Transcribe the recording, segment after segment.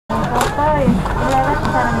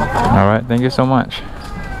Alright, thank you so much.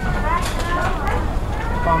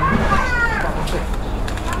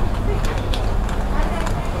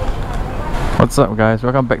 What's up guys,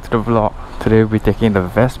 welcome back to the vlog. Today we're taking the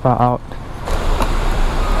Vespa out.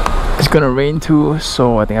 It's gonna rain too,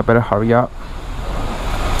 so I think I better hurry up.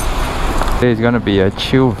 Today is gonna be a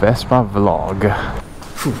chill Vespa vlog.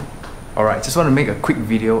 Alright, just want to make a quick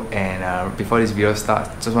video, and before this video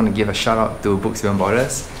starts, just want to give a shout out to Books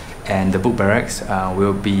Barracks and the Book Barracks.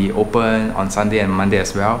 Will be open on Sunday and Monday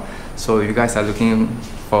as well. So if you guys are looking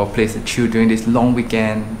for a place to chill during this long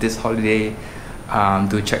weekend, this holiday,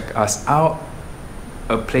 do check us out.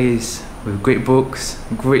 A place with great books,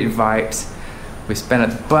 great vibes. We spent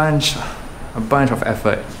a bunch of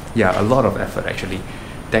effort, yeah, a lot of effort actually,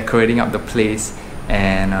 decorating up the place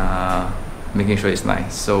and making sure it's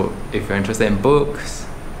nice. So if you're interested in books,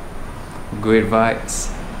 great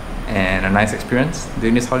vibes, and a nice experience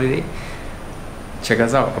during this holiday, check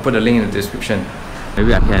us out. I'll put a link in the description.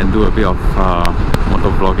 Maybe I can do a bit of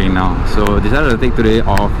motor vlogging now. So decided to take today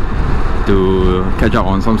off to catch up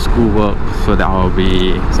on some schoolwork, so that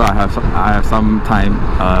I have some time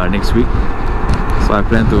next week. So I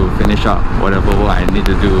plan to finish up whatever I need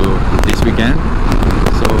to do this weekend.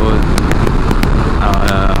 So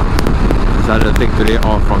decided to take today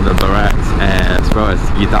off from the barracks as well as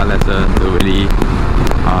guitar lesson to really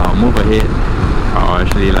move ahead, or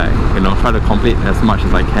actually, like, you know, try to complete as much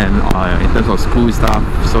as I can in terms of school stuff,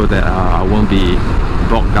 so that I won't be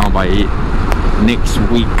bogged down by it next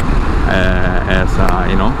week.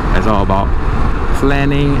 You know, it's all about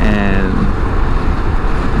planning and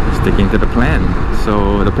sticking to the plan.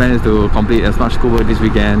 So the plan is to complete as much schoolwork this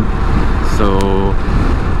weekend, so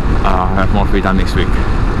I'll have more free time next week.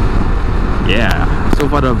 Yeah, so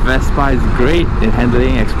far the Vespa is great in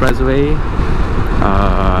handling expressway,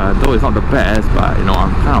 though it's not the best, but you know,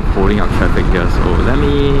 I'm kind of holding up traffic here, so let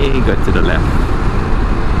me get to the left.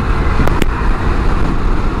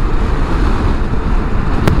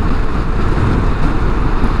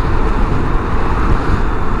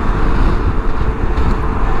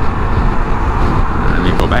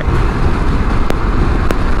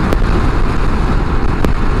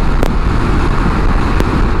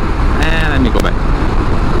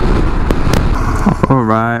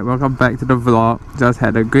 Alright, welcome back to the vlog. Just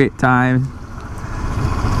had a great time.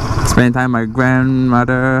 Spent time with my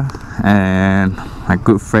grandmother and my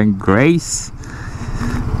good friend Grace.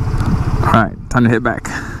 Alright, time to head back.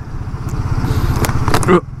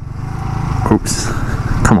 Oops.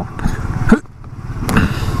 Come on.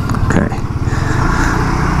 Okay.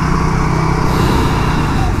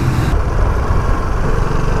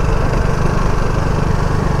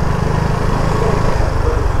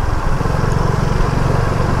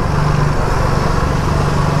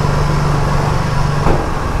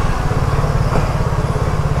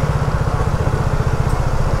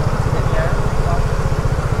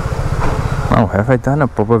 Oh, have I done a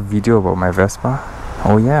proper video about my Vespa?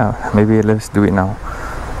 Oh yeah, maybe let's do it now.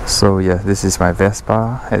 So yeah, this is my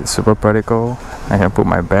Vespa. It's super practical. I can put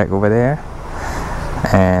my bag over there,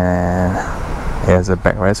 and it has a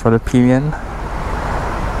backrest for the pillion.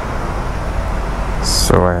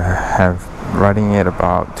 So I have riding it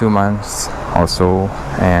about 2 months or so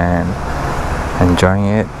and enjoying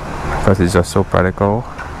it because it's just so practical.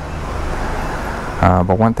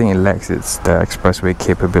 But one thing it lacks is the expressway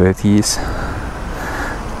capabilities.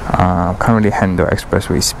 Can't really handle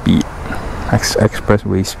expressway speed.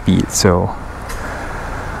 So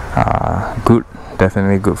good,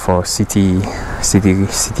 definitely good for city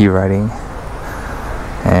riding.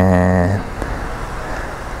 And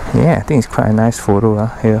yeah, I think it's quite a nice photo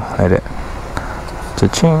here, like that.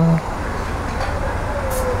 Cha-ching.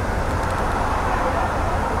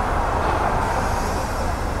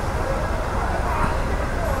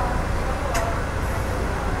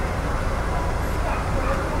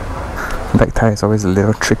 Back tire is always a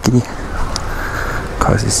little tricky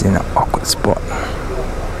because it's in an awkward spot.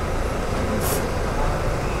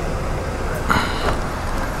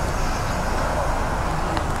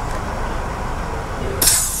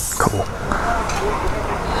 Cool.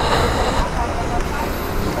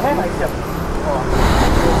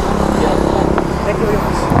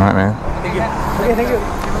 Alright, man. Thank you. Okay, thank you.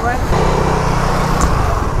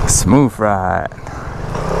 Smooth ride.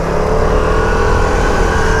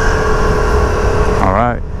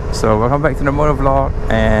 Alright, so welcome back to the motor vlog,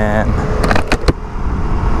 and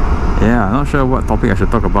yeah, I'm not sure what topic I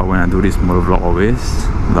should talk about when I do this motor vlog always.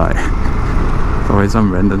 Like, it's always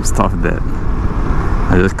some random stuff that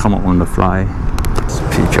I just come up on the fly. It's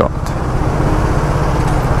Peugeot.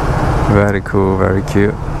 Very cool, very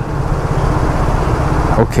cute.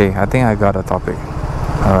 Okay, I think I got a topic.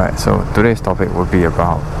 Alright, so today's topic will be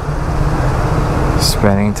about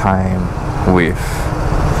spending time with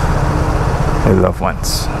your loved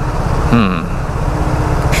ones.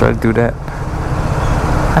 Should I do that?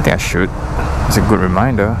 I think I should. It's a good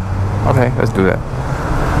reminder. Okay, let's do that.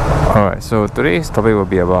 Alright, so today's topic will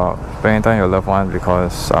be about spending time with your loved ones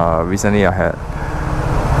because recently I had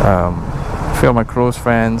a few of my close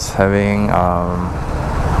friends having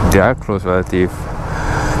their close relative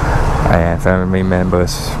and family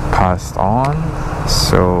members passed on.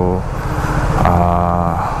 So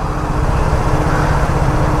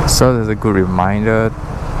so there's a good reminder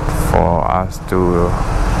for us to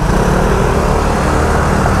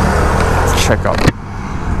check out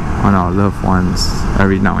on our loved ones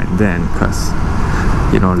every now and then, because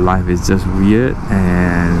you know, life is just weird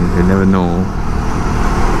and you never know.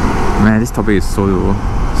 Man, this topic is so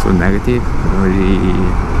negative, really.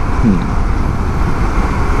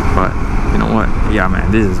 But you know what, yeah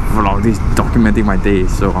man, this is vlog, this is documenting my day,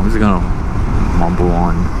 so I'm just gonna mumble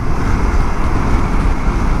on.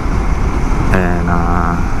 And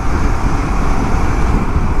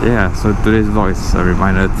yeah, so today's vlog is a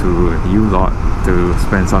reminder to you lot to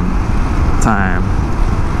spend some time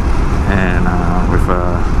and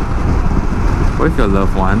with your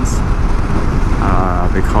loved ones,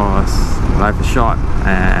 because life is short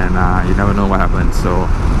and you never know what happens. So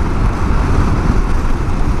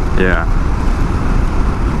yeah,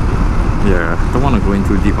 don't want to go in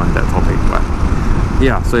too deep on that topic, but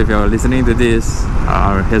yeah, so if you're listening to this,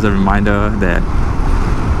 here's a reminder that,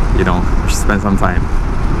 you know, you should spend some time,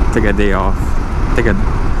 take a day off,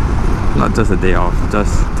 not just a day off,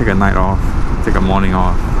 just take a night off, take a morning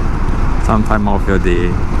off, some time off your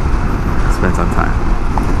day, spend some time.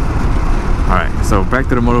 Alright, so back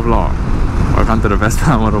to the motor vlog. Welcome to the best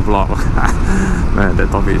part motor vlog. Man, that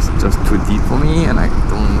topic is just too deep for me and I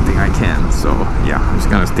don't think I can. So yeah, I'm just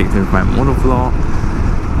gonna stick to my motor vlog.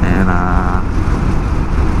 And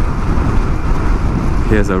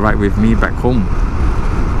here's a ride with me back home.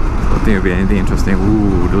 Don't think it'll be anything interesting.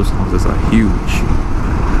 Ooh, those houses are huge.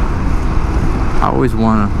 I always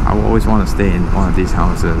wanna stay in one of these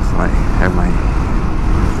houses. Like have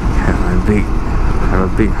a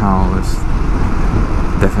big house.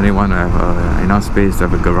 Definitely want to have enough space to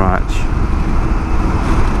have a garage.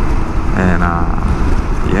 And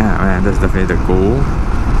yeah, man, that's definitely the goal.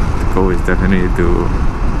 The goal is definitely to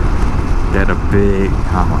get a big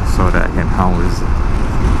house so that I can house.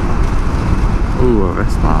 Ooh, a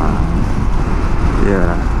Vespa.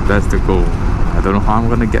 Yeah, that's the goal. I don't know how I'm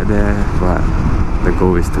gonna get there, but the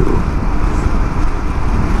goal is to,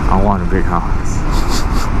 I want a big house.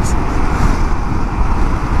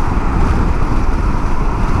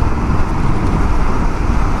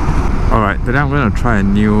 Alright, today I'm going to try a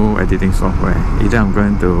new editing software. Either I'm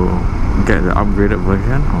going to get the upgraded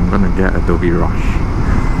version or I'm going to get Adobe Rush.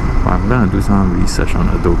 But I'm going to do some research on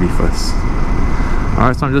Adobe first.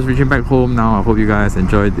 Alright, so I'm just reaching back home now. I hope you guys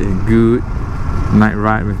enjoyed a good night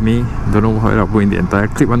ride with me. Don't know whether I'll put in the entire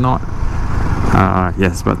clip or not.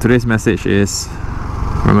 Yes, but today's message is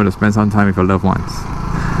remember to spend some time with your loved ones.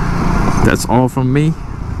 That's all from me.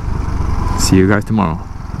 See you guys tomorrow.